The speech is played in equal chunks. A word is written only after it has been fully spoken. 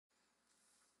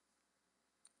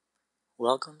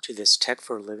Welcome to this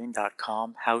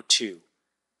techforaliving.com how-to,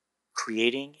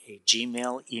 creating a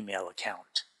Gmail email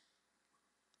account.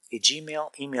 A Gmail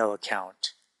email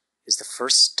account is the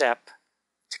first step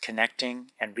to connecting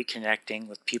and reconnecting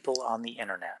with people on the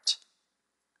internet.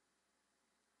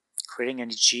 Creating a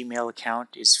Gmail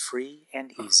account is free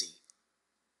and easy.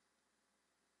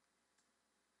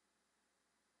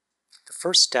 The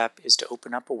first step is to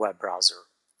open up a web browser,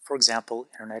 for example,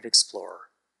 Internet Explorer.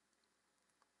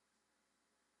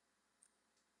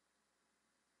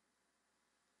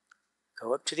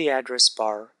 Go up to the address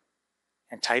bar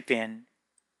and type in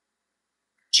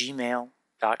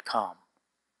gmail.com.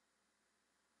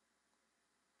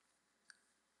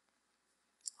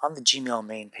 On the Gmail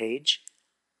main page,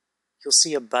 you'll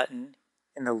see a button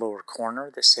in the lower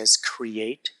corner that says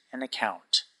Create an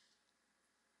Account.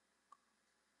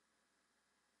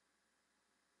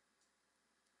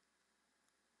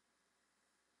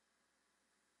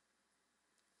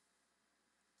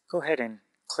 Go ahead and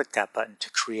click that button to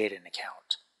create an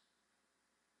account.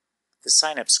 The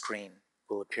sign-up screen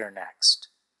will appear next.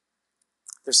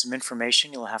 There's some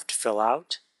information you'll have to fill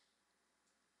out,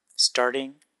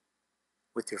 starting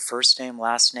with your first name,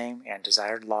 last name, and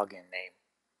desired login name.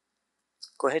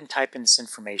 Go ahead and type in this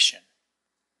information.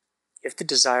 If the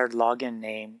desired login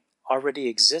name already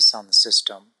exists on the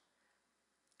system,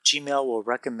 Gmail will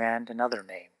recommend another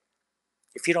name.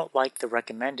 If you don't like the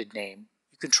recommended name,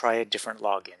 you can try a different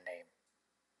login name.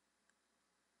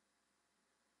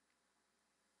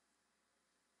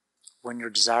 When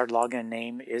your desired login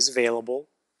name is available,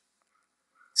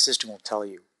 the system will tell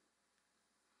you.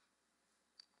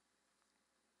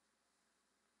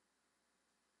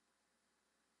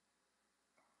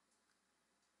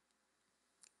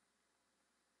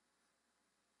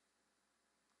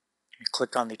 You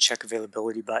click on the Check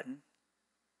Availability button.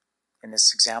 In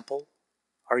this example,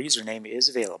 our username is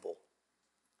available.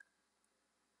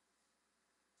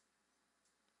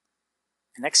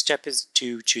 The next step is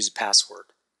to choose a password.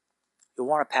 You'll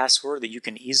want a password that you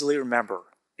can easily remember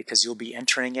because you'll be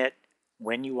entering it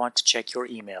when you want to check your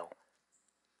email.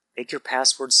 Make your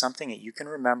password something that you can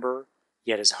remember,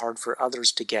 yet is hard for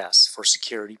others to guess for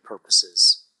security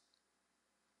purposes.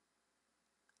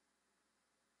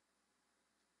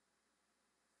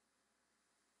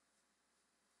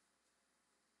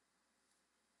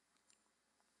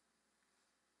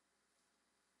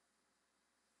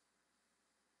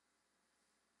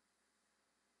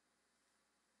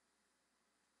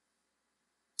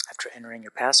 After entering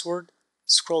your password,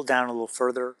 scroll down a little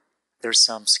further. There's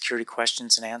some security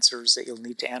questions and answers that you'll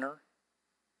need to enter.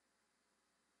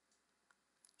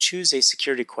 Choose a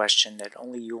security question that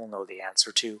only you will know the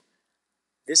answer to.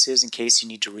 This is in case you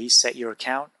need to reset your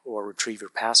account or retrieve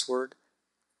your password.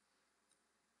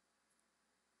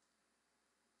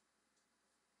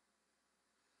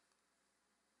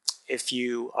 If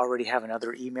you already have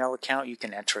another email account, you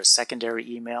can enter a secondary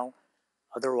email.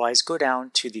 Otherwise, go down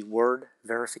to the Word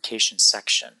verification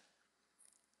section.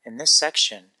 In this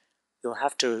section, you'll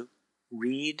have to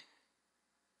read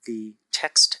the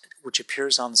text which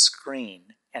appears on the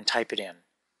screen and type it in.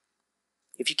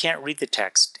 If you can't read the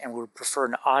text and would prefer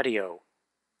an audio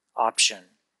option,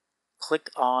 click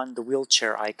on the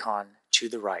wheelchair icon to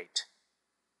the right.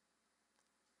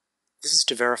 This is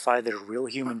to verify that a real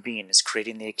human being is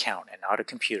creating the account and not a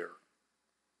computer.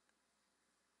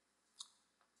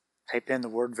 Type in the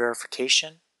word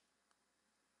verification.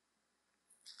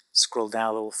 Scroll down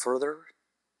a little further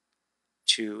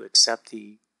to accept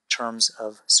the terms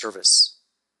of service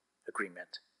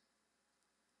agreement,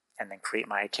 and then create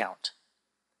my account.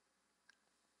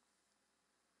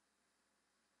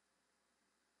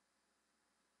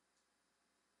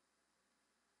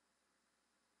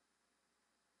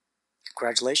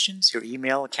 Congratulations, your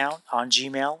email account on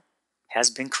Gmail has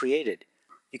been created.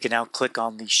 You can now click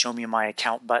on the Show Me My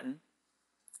Account button.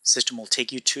 The system will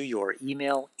take you to your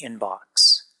email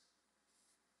inbox.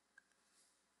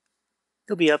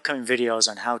 There'll be upcoming videos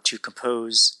on how to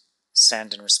compose,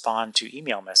 send, and respond to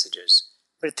email messages.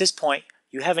 But at this point,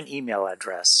 you have an email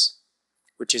address,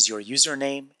 which is your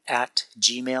username at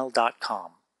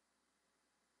gmail.com.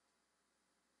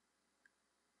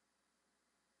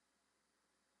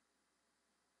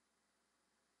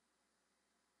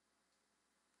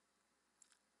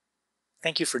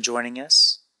 Thank you for joining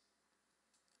us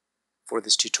for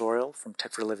this tutorial from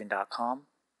techforaliving.com,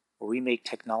 where we make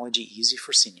technology easy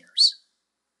for seniors.